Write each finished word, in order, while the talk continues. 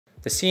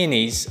The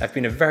CNEs have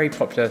been a very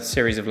popular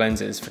series of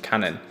lenses for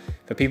Canon,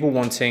 for people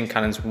wanting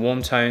Canon's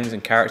warm tones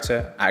and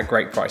character at a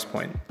great price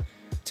point.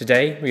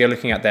 Today, we are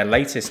looking at their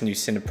latest new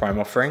Cine Prime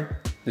offering,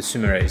 the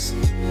Sumires.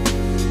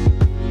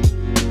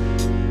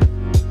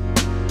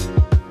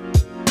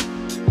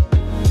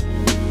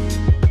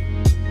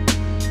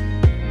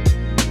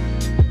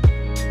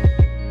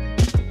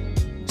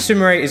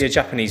 Sumire is a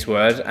Japanese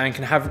word and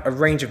can have a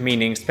range of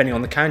meanings depending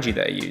on the kanji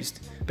that are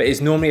used, but is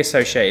normally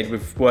associated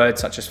with words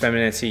such as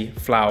femininity,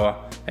 flower,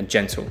 and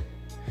gentle.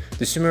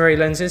 The Sumire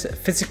lenses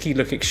physically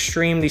look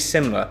extremely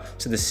similar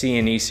to the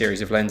CNE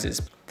series of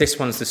lenses. This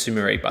one's the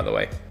Sumire, by the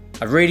way.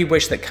 I really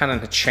wish that Canon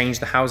had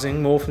changed the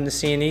housing more from the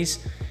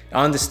CNEs.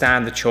 I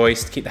understand the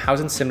choice to keep the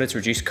housing similar to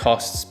reduce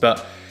costs,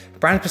 but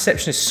brand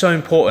perception is so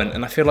important,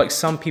 and I feel like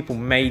some people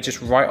may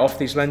just write off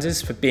these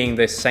lenses for being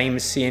the same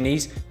as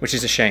CNEs, which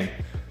is a shame.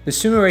 The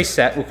Sumire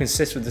set will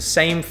consist of the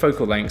same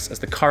focal lengths as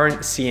the current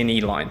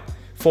CNE line: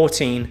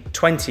 14,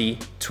 20,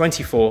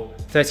 24,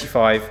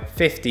 35,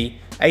 50,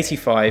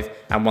 85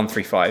 and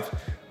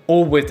 135,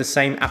 all with the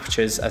same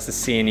apertures as the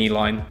CNE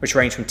line, which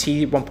range from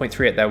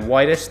t1.3 at their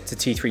widest to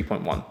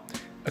t3.1.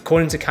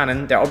 According to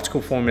Canon, their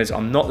optical formulas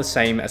are not the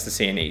same as the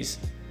CNEs.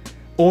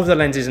 All of the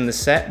lenses in the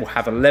set will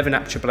have 11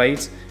 aperture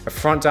blades, a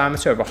front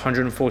diameter of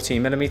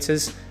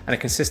 114mm and a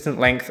consistent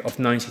length of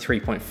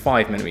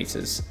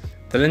 93.5mm.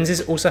 The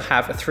lenses also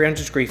have a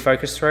 300-degree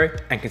focus throw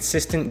and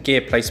consistent gear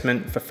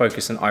placement for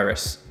focus and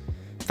iris.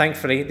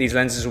 Thankfully, these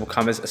lenses will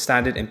come as a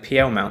standard in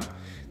PL mount.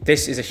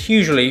 This is a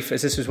huge relief,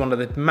 as this was one of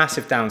the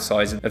massive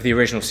downsides of the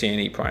original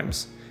CNE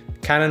primes.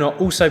 Canon are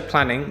also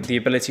planning the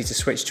ability to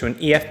switch to an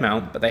EF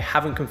mount, but they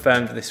haven't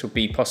confirmed that this will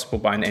be possible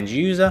by an end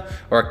user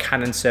or a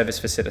Canon service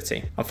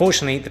facility.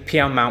 Unfortunately, the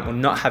PL mount will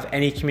not have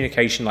any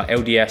communication like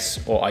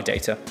LDS or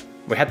iData.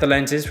 We had the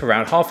lenses for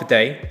around half a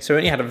day, so we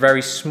only had a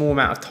very small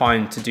amount of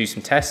time to do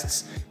some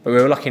tests, but we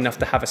were lucky enough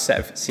to have a set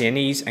of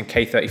CNEs and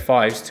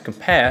K35s to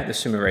compare the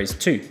Sumires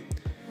to.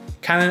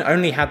 Canon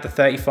only had the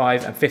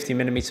 35 and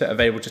 50mm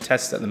available to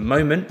test at the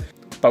moment,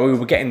 but we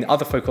were getting the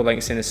other focal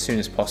lengths in as soon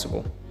as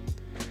possible.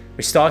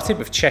 We started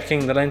with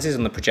checking the lenses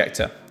on the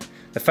projector.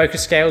 The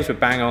focus scales were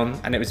bang on,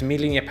 and it was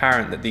immediately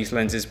apparent that these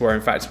lenses were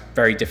in fact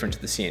very different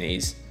to the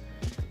CNEs.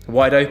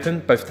 Wide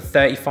open, both the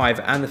 35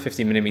 and the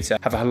 50mm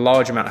have a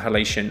large amount of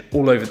halation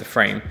all over the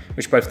frame,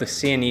 which both the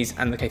CNEs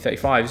and the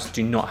K35s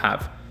do not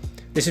have.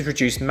 This is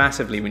reduced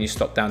massively when you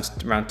stop down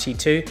to around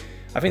T2.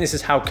 I think this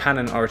is how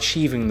Canon are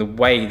achieving the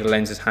way the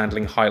lens is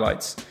handling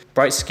highlights.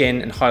 Bright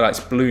skin and highlights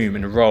bloom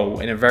and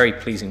roll in a very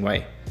pleasing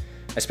way,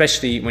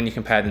 especially when you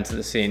compare them to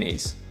the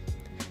CNEs.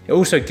 It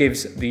also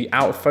gives the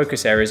out of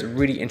focus areas a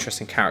really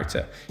interesting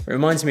character. It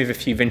reminds me of a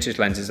few vintage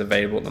lenses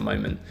available at the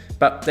moment,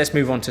 but let's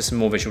move on to some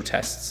more visual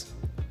tests.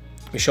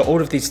 We shot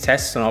all of these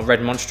tests on our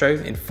Red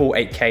Monstro in full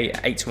 8K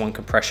at 8:1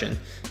 compression,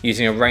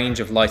 using a range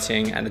of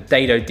lighting and a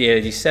Dado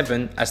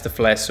D87 as the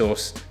flare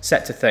source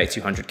set to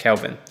 3200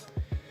 Kelvin.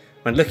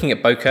 When looking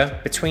at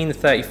bokeh, between the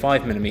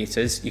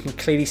 35mm, you can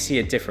clearly see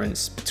a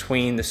difference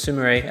between the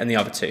Sumire and the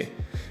other two.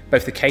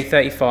 Both the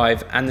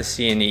K35 and the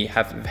CNE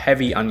have a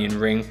heavy onion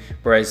ring,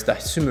 whereas the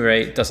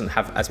Sumire doesn't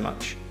have as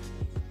much.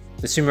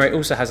 The Sumire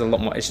also has a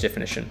lot more edge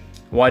definition.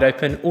 Wide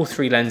open, all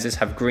three lenses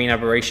have green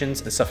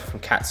aberrations and suffer from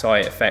cat's eye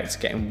effects,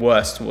 getting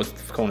worse towards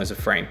the corners of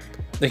frame.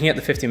 Looking at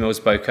the 50mm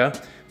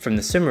bokeh from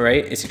the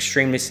Sumire, it's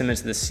extremely similar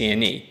to the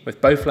CNE,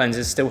 with both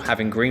lenses still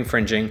having green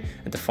fringing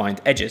and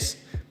defined edges,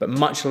 but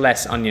much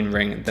less onion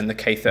ring than the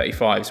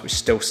K35s, which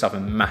still suffer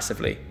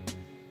massively.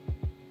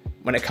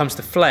 When it comes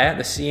to flare,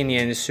 the CNE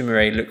and the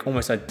Sumire look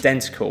almost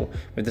identical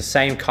with the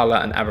same colour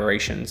and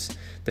aberrations.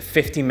 The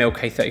 50mm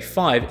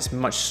K35 is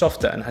much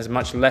softer and has a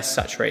much less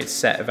saturated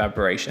set of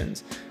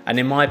aberrations, and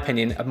in my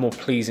opinion, a more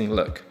pleasing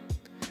look.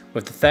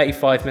 With the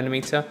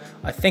 35mm,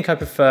 I think I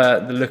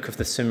prefer the look of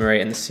the Sumire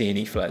and the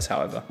CNE flares,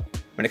 however.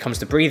 When it comes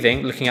to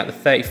breathing, looking at the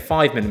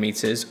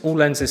 35mm, all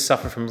lenses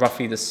suffer from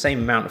roughly the same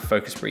amount of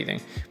focus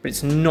breathing, but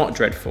it's not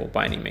dreadful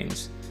by any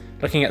means.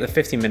 Looking at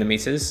the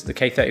 50mm, the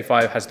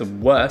K35 has the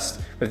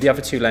worst, with the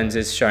other two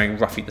lenses showing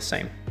roughly the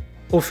same.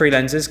 All three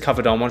lenses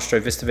covered our Monstro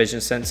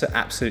VistaVision sensor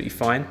absolutely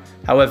fine.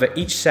 However,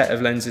 each set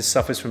of lenses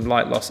suffers from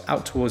light loss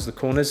out towards the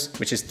corners,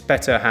 which is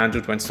better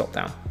handled when stopped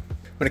down.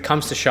 When it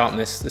comes to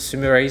sharpness, the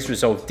Sumires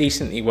resolve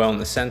decently well in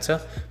the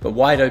center, but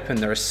wide open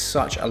there is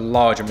such a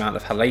large amount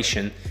of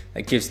halation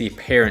that gives the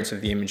appearance of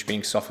the image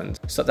being softened.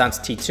 Stop down to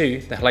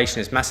T2, the halation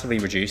is massively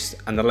reduced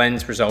and the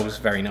lens resolves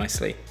very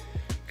nicely.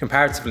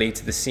 Comparatively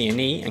to the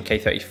CNE and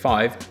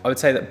K35, I would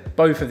say that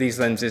both of these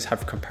lenses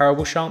have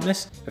comparable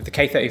sharpness, with the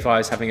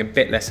K35s having a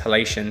bit less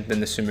halation than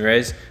the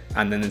Sumires,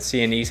 and then the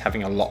CNEs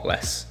having a lot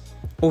less.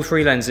 All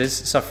three lenses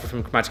suffer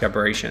from chromatic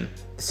aberration.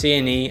 The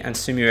CNE and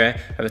Sumire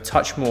have a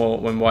touch more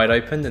when wide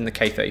open than the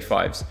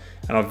K35s,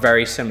 and are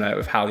very similar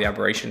with how the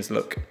aberrations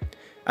look.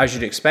 As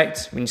you'd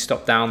expect, when you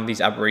stop down,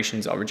 these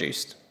aberrations are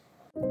reduced.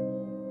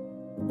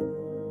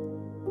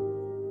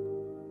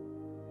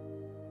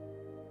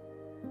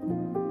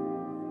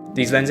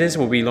 These lenses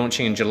will be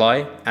launching in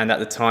July, and at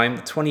the time,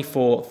 the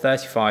 24,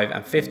 35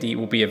 and 50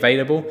 will be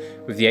available,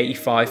 with the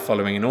 85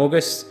 following in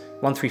August,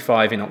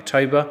 135 in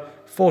October,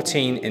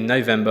 14 in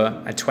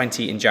November and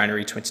 20 in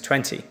January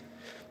 2020.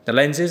 The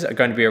lenses are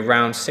going to be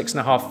around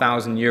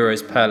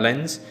 €6,500 per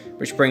lens,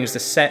 which brings the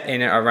set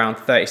in at around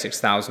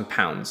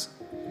 £36,000.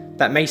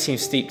 That may seem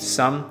steep to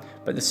some,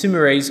 but the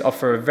Sumires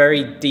offer a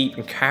very deep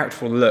and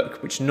characterful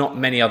look which not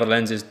many other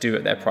lenses do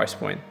at their price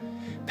point.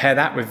 Pair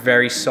that with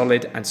very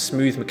solid and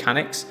smooth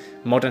mechanics,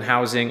 modern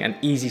housing and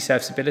easy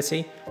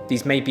serviceability,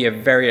 these may be a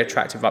very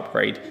attractive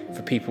upgrade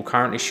for people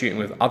currently shooting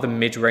with other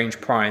mid-range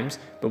primes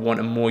but want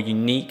a more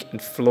unique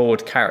and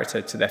flawed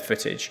character to their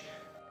footage.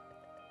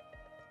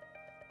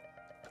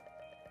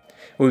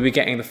 We'll be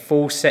getting the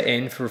full set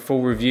in for a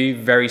full review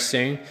very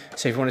soon,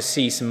 so if you want to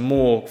see some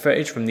more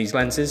footage from these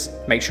lenses,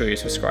 make sure you're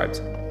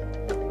subscribed.